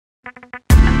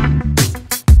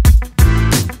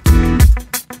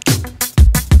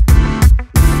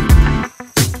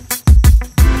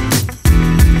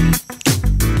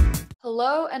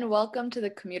Hello and welcome to the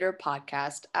Commuter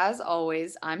Podcast. As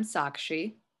always, I'm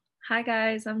Sakshi. Hi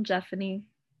guys, I'm Jeffany.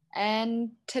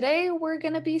 And today we're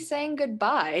going to be saying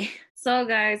goodbye. So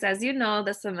guys, as you know,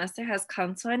 the semester has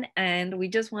come to an end. We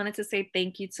just wanted to say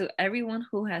thank you to everyone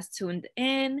who has tuned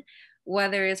in,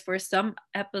 whether it's for some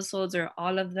episodes or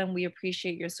all of them. We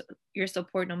appreciate your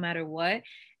support no matter what.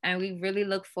 And we really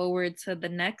look forward to the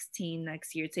next team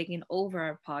next year taking over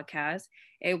our podcast.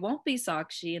 It won't be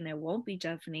Sakshi and it won't be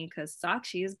Jeffany because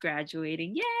Sakshi is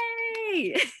graduating.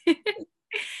 Yay!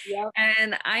 Yep.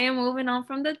 And I am moving on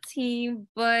from the team,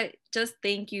 but just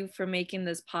thank you for making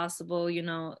this possible. You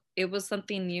know, it was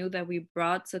something new that we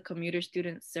brought to Commuter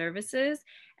Student Services.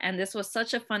 And this was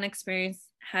such a fun experience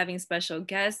having special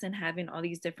guests and having all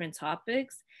these different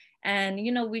topics. And,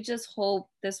 you know, we just hope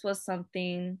this was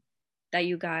something that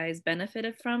you guys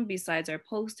benefited from besides our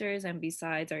posters and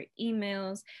besides our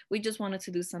emails. We just wanted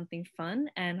to do something fun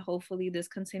and hopefully this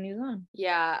continues on.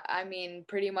 Yeah, I mean,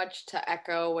 pretty much to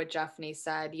echo what Jeffany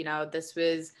said, this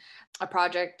was a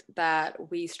project that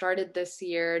we started this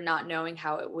year not knowing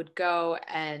how it would go,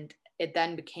 and it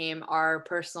then became our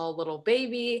personal little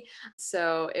baby.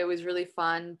 So it was really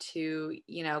fun to,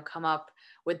 come up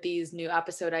with these new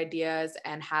episode ideas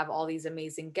and have all these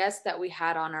amazing guests that we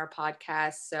had on our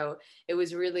podcast. So it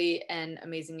was really an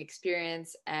amazing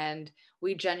experience. And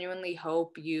we genuinely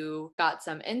hope you got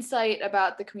some insight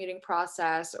about the commuting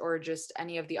process or just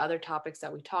any of the other topics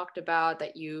that we talked about,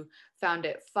 that you found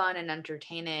it fun and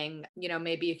entertaining.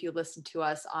 Maybe if you listen to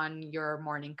us on your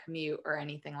morning commute or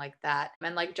anything like that.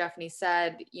 And like Jeffany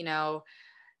said,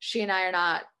 she and I are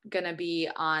not going to be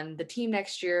on the team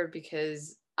next year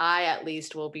because I at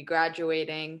least will be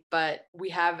graduating, but we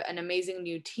have an amazing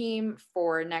new team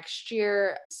for next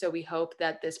year. So we hope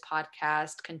that this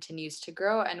podcast continues to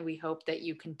grow and we hope that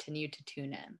you continue to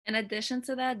tune in. In addition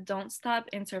to that, don't stop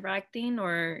interacting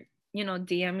or,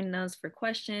 DMing us for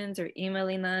questions or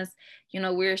emailing us.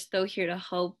 We're still here to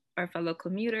help our fellow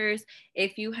commuters.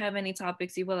 If you have any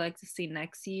topics you would like to see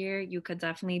next year, you could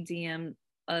definitely DM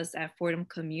us at Fordham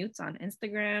Commutes on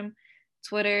Instagram,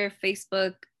 Twitter,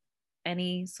 Facebook,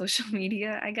 any social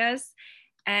media, I guess.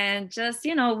 And just,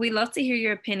 we love to hear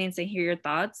your opinions and hear your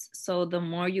thoughts. So the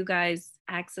more you guys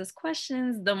ask us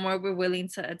questions, the more we're willing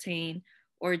to attain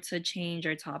or to change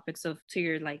our topics to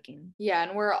your liking. Yeah,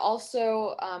 and we're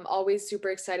also always super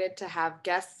excited to have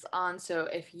guests on. So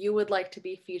if you would like to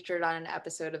be featured on an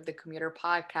episode of the Commuter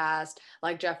Podcast,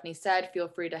 like Jeffany said, feel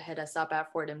free to hit us up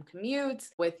at Fordham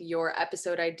Commutes with your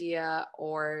episode idea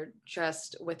or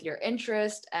just with your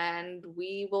interest, and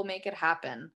we will make it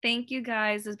happen. Thank you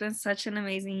guys. It's been such an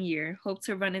amazing year. Hope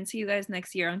to run into you guys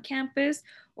next year on campus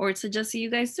or to just see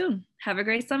you guys soon. Have a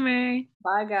great summer.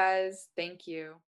 Bye, guys. Thank you.